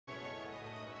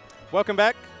Welcome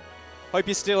back. Hope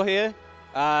you're still here.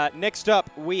 Next up,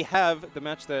 we have the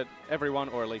match that everyone,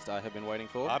 or at least I, have been waiting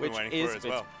for. I've been waiting for it as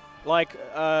well. Like,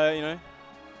 you know,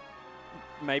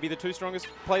 maybe the two strongest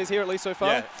players here, at least so far.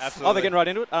 Yeah, absolutely. Oh, they're getting right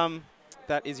into it.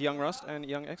 That is Young Rust and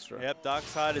Young Extra. Yep,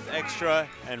 Darkside is Extra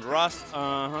and Rust.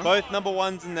 Uh-huh. Both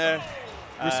 #1s in their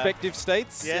respective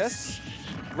states. Yes.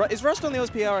 Is Rust on the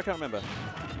LSPR? I can't remember.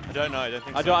 I don't know. I don't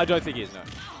think so. I don't think he is, no.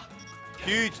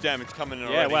 Huge damage coming in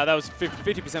already. Yeah, wow, that was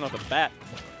 50% off the bat.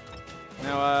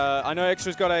 Now, I know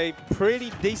Extra's got a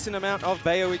pretty decent amount of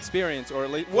Bayo experience, or at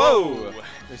least... Whoa!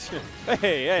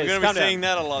 hey, we're going to be seeing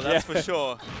that a lot, that's for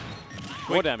sure.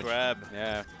 More damage. Grab.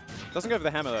 Yeah. Doesn't go for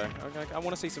the hammer, though. I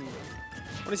want to see some...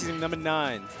 number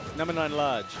 9. Number 9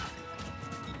 large.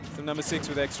 Some number 6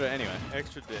 with Extra anyway.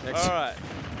 Extra did. All right.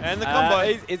 And the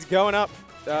combo. It's going up.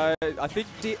 I think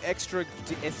Extra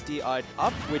SDI'd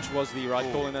up, which was the right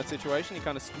call in that situation. He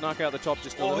kind of snuck out the top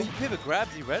just a little. He pivot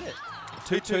grabbed, he read it.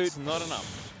 Two not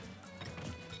enough.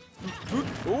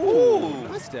 Ooh,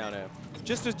 nice down air.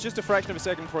 Just a fraction of a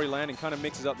second before he landed, kind of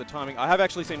mixes up the timing. I have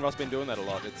actually seen Russ been doing that a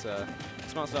lot. It's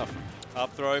smart stuff.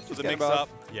 Up throw for the mix up.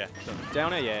 Yeah.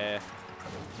 Down air, yeah.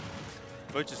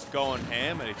 Both just going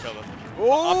ham at each other.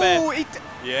 Oh,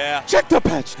 yeah. Check the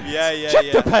patch notes. Yeah.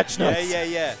 Check the patch notes.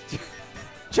 Yeah.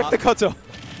 Check the cutter.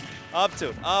 Up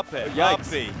tilt, up air, Yikes.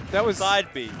 up B. That was side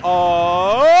B.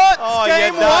 Oh,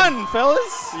 game done. 1,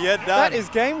 fellas. Yeah, done. That is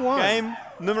game 1. Game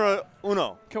numero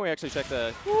uno. Can we actually check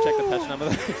the patch number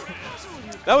there?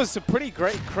 That was some pretty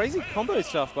crazy combo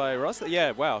stuff by Russ.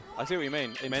 Yeah, wow. I see what you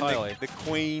mean entirely. The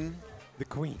queen. The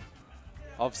queen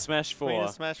of Smash 4. Queen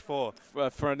of Smash 4.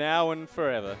 For now and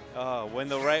forever. Oh, when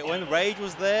Rage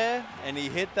was there and he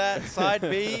hit that side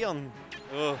B on...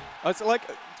 It's like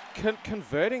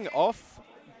converting off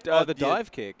the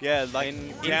dive kick. Yeah, like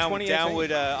in downward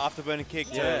afterburner kick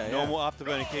to normal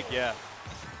afterburner kick. Yeah,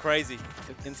 crazy.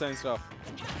 Insane stuff.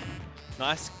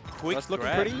 Nice, quick That's looking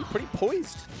grab. pretty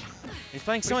poised. He's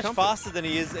playing so much faster than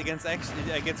he is against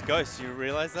Ghost. You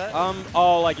realize that?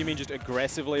 Oh, like you mean just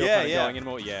aggressively or kind of going in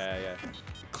more? Yeah.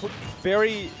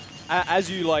 Very, as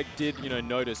you did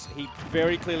notice, he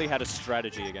very clearly had a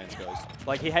strategy against Ghost.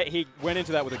 Like he went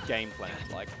into that with a game plan.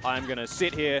 Like, I'm gonna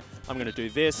sit here, I'm gonna do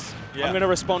this, I'm gonna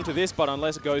respond to this, but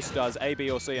unless Ghost does A,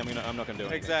 B, or C, I'm not gonna do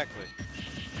it. Exactly.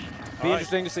 Be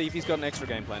interesting to see if he's got an extra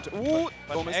game plan. Ooh,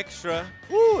 almost. Extra.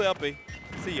 Ooh, LP.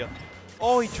 See ya.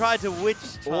 Oh, he tried to witch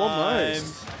time.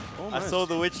 Almost. I saw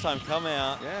the witch time come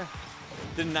out. Yeah.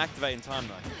 Didn't activate in time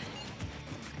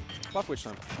though. Buff witch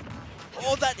time.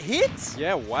 Oh, that hits?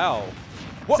 Yeah, wow.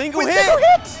 What? Single hit! Single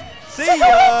hit! See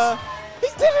ya! He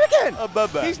did it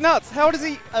again! He's nuts. How does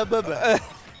he...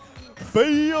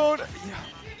 Beyond.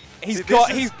 He's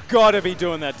got to be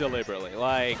doing that deliberately.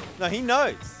 Like... No, he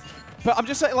knows. But I'm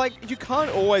just saying, like, you can't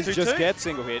always just get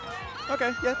single hit.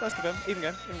 Okay, yeah, that's good. Even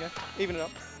game. Even it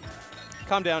up.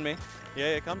 Calm down, me.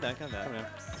 Yeah, calm down.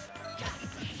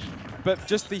 But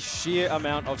just the sheer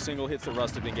amount of single hits that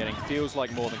Rust have been getting feels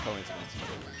like more than coincidence.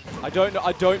 I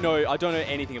don't know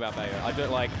anything about Bayo. I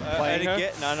don't like playing her.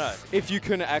 No. If you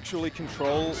can actually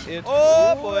control it,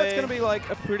 boy, that's gonna be like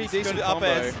a pretty decent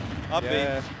combo. Up B,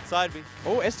 side B.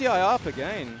 Oh, SDI up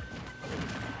again.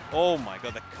 Oh my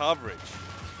god, the coverage.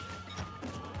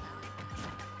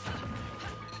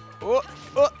 Oh,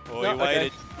 he waited.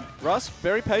 Okay. Russ,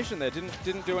 very patient there.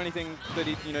 Didn't do anything that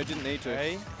he didn't need to.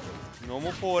 Okay.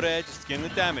 Normal forward air, just getting the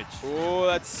damage. Oh,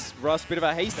 that's Russ. Bit of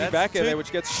a hasty back air there,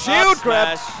 which gets shield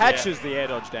grab, hatches the air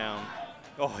dodge down.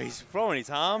 Oh, he's throwing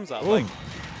his arms up. Like,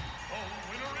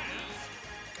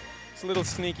 it's a little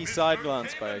sneaky side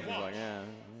glance by He's like,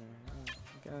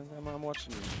 I'm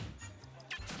watching you.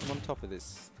 I'm on top of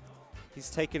this. He's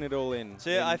taking it all in.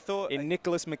 So I thought in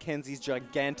Nicholas Mackenzie's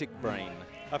gigantic brain.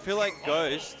 I feel like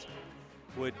Ghost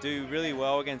would do really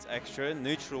well against Extra,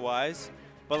 neutral-wise.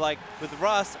 But like with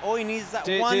Russ, all he needs is that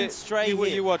one straight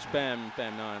hit. You watched Bam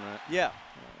 9, right? Yeah.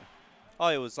 Oh,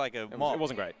 it was like a mob. It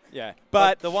wasn't great. Yeah.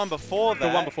 But the one before that. The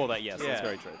one before that, yes. That's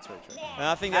very true. It's very true. And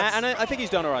I think that's... And I think he's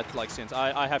done all right since.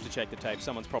 I have to check the tape.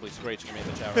 Someone's probably screeching at me in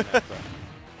the chat right now.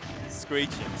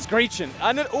 Screeching.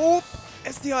 And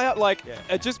SDI up,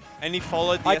 it just... And he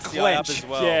followed the SDI up as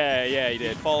well. Yeah, he did.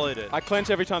 He followed it. I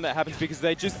clench every time that happens because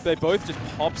they both just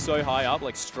pop so high up,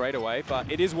 straight away.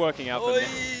 But it is working out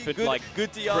for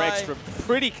good DI. For Extra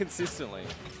pretty consistently.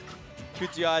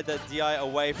 Good DI, that DI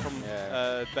away from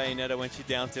Bayonetta when she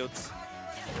down tilts.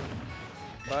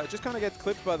 But it just kind of gets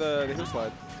clipped by the hill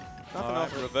slide. Nothing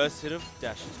else. Reverse hit of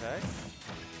dash attack.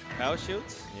 Power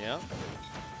shields. Yeah.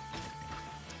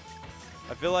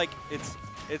 I feel like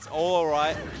it's all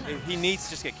alright. He needs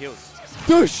to just get kills.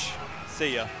 Douche!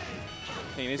 See ya.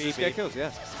 He needs to just get kills,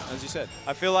 yeah. as you said.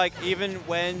 I feel like even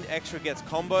when Extra gets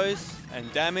combos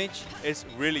and damage, it's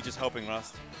really just helping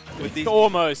Rust. With these,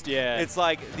 almost, yeah. It's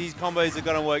like these combos are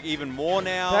gonna work even more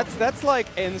now. That's like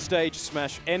end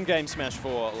game Smash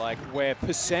 4, like where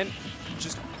percent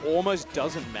just almost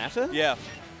doesn't matter. Yeah.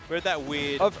 We're at that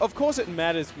weird. Of course, it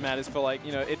matters for like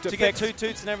it to get 2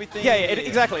 toots and everything. Yeah,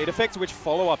 exactly. It affects which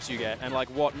follow-ups you get and like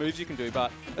what moves you can do.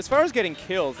 But as far as getting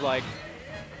kills, like,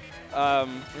 I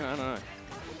don't know,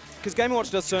 because Game &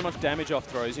 Watch does so much damage off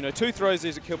throws. 2 throws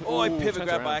is a kill. Oh, I pivot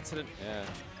grab by accident.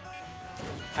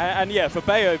 Yeah. And yeah, for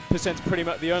Bayo, percent's pretty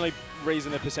much the only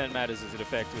reason that percent matters is it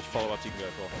affects which follow-ups you can go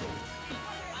for.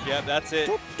 Yeah, that's it.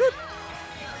 Yep,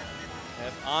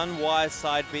 unwise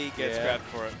side B gets grabbed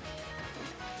for it.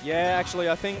 Yeah, actually,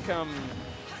 I think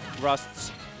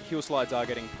Rust's heal slides are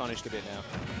getting punished a bit now.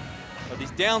 But these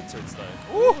down tilts,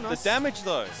 though. Ooh, nice. The damage,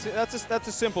 though. That's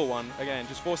a simple one. Again,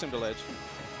 just force him to ledge.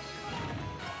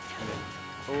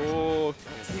 Oh,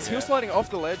 he's heal sliding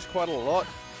off the ledge quite a lot.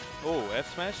 Oh,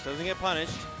 F smash doesn't get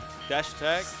punished. Dash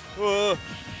attack. Oh,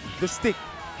 the stick.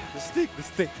 The stick.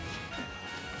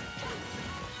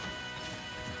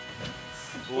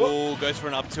 Oh, goes for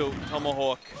an up tilt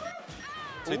tomahawk.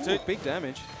 Ooh, big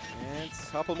damage. Yeah,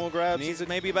 a couple more grabs. Needs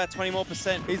maybe about 20 more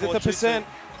percent. He's at the percent.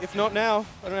 If not now,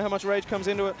 I don't know how much rage comes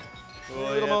into it.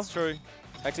 Oh, yeah, that's true.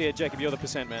 Actually, yeah, Jacob, you're the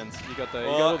percent man. You got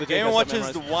all the Game & Watch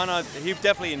is the one. He's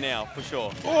definitely in now for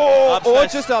sure. Oh, or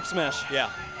just up smash.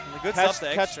 Yeah, good stuff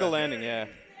to catch the landing. Yeah.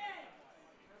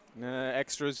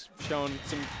 Extra's showing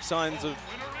some signs of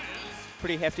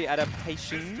pretty hefty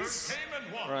adaptations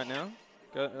right now.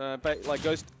 Like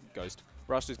Ghost.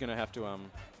 Rust is going to have to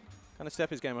kind of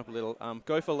step his game up a little.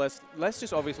 Go for less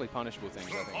just obviously punishable things,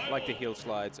 I think. Like the heal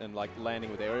slides and like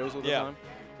landing with aerials all the time.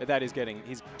 That is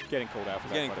he's getting called out for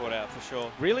that. Getting called out for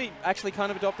sure. Really, actually kind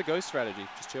of adopt the Ghost strategy.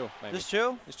 Just chill, maybe. Just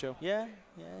chill? Just chill. Yeah.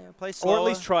 Play slower. Or at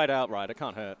least try it out right. It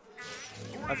can't hurt.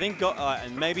 I think,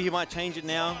 and maybe he might change it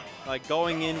now. Like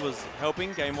going in was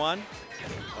helping game 1.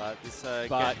 But this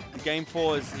game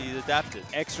 4 he's adapted.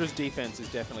 Extra's defense is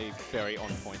definitely very on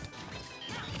point.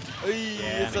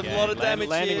 It's a lot of damage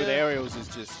landing with aerials is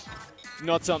just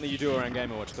not something you do around Game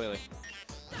 & Watch, clearly.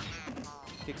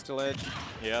 Kicks to ledge.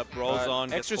 Yep, rolls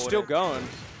on. Extra's still going,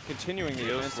 continuing the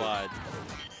heal slide.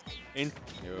 In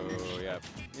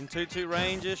 2-2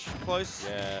 range-ish, close.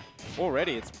 Yeah.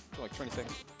 Already, it's like 20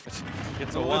 seconds.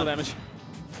 Gets a little damage.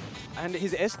 And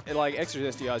his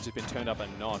Extra's SDI has just been turned up a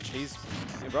notch.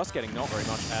 Rust getting not very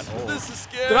much at all. This is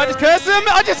scary. Did I just curse him?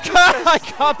 I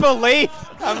can't believe.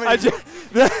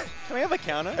 Can we have a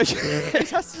counter? It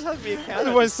has to be a counter.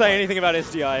 I won't say anything about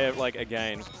SDI like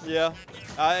again. Yeah.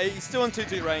 He's still in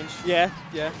 2-2 range. Yeah.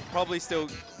 Probably still.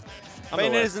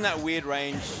 Bayonetta's in that weird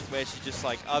range where she just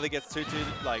like either gets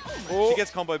 2-2, like she gets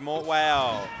comboed more.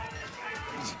 Wow.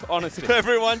 Honestly.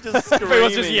 Everyone just screaming.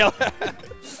 Everyone's just yelling.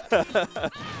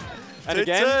 And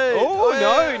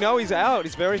again. No, he's out.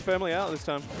 He's very firmly out this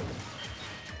time.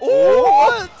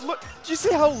 Oh, look, did you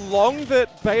see how long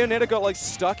that Bayonetta got like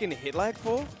stuck in hit lag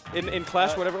for? In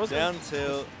Clash, whatever it was? Down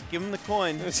till, give him the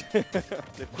coin.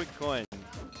 The quick coin.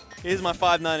 Here's my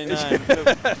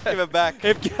 $5.99. Give it back.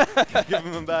 Give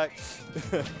him back.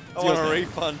 I want a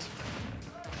refund.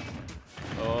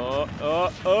 Oh,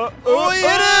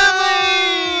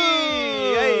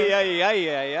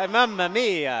 Hey, mamma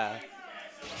mia.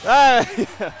 A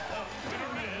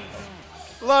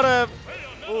lot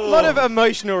of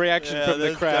emotional reaction from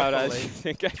the crowd, I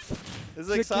think. This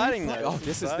is exciting, though. Oh,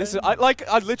 this is. I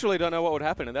literally don't know what would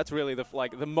happen, and that's really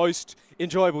the most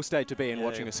enjoyable state to be in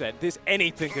watching a set.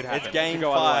 Anything could happen. It's game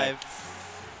 5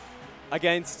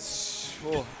 against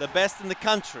the best in the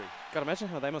country. God, imagine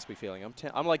how they must be feeling.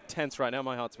 I'm like tense right now.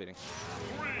 My heart's beating.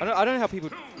 I don't know how people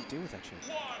deal with that shit.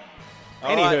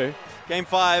 Anywho, right. Game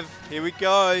 5. Here we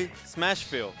go. Smash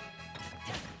feel.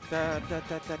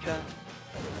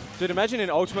 Dude, imagine in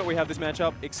Ultimate we have this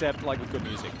matchup, except like with good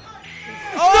music.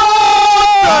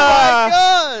 Oh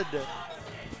my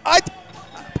God!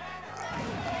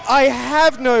 I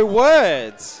have no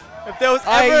words. If there was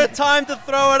ever a time to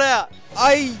throw it out.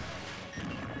 If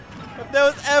there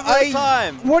was ever a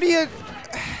time. What do you...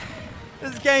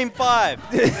 This is game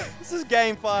 5. This is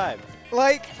game 5.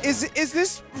 Like, is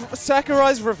this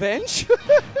Sakurai's revenge?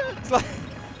 It's like...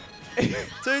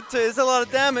 2-2, there's a lot of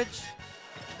damage.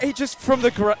 He just from the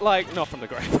not from the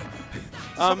grave.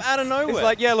 From out of nowhere. It's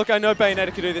like, yeah, look, I know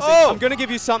Bayonetta can do this. I'm going to give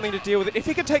you something to deal with it. If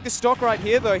he can take the stock right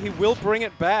here, though, he will bring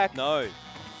it back. No.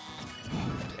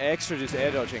 Extra just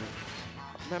air dodging.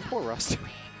 Man, poor Rust.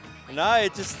 No,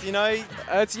 it just,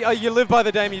 it's, you live by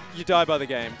the game, you die by the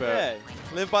game. But yeah,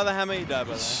 live by the hammer, you die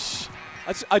by the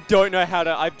I don't know how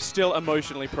to... I'm still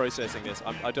emotionally processing this.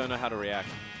 I don't know how to react.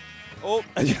 Oh.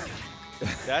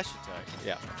 Dash attack.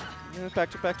 Yeah. Back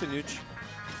to Nooch.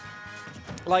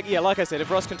 Like I said, if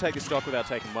Ross can take the stock without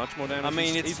taking much more damage, I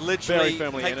mean, he's literally very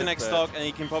firmly take in the it, next but stock and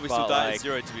he can probably still die at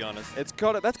 0, to be honest. that's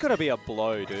got to be a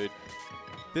blow, dude.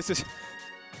 This is.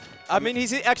 I mean,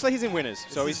 he's in winners,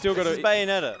 so he's still got to. This is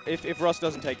Bayonetta. If Ross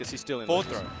doesn't take this, he's still in Fourth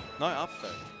winners. throw. No, up throw.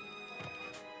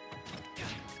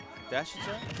 Dash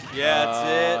attack? Yeah, that's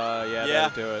it. Yeah,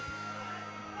 that'll do it.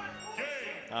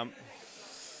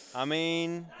 I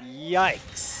mean,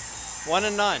 yikes. 1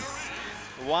 in 9.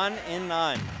 1 in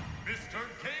 9.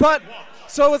 But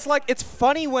so it's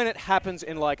funny when it happens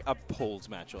in like a pools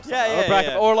match or something.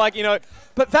 Yeah. Or like, you know,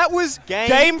 but that was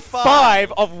game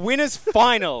 5 of winners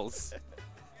finals.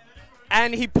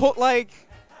 And he put like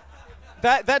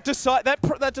that decided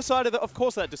of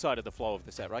course that decided the flow of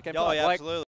the set, right? Game 5. Yeah, like, absolutely.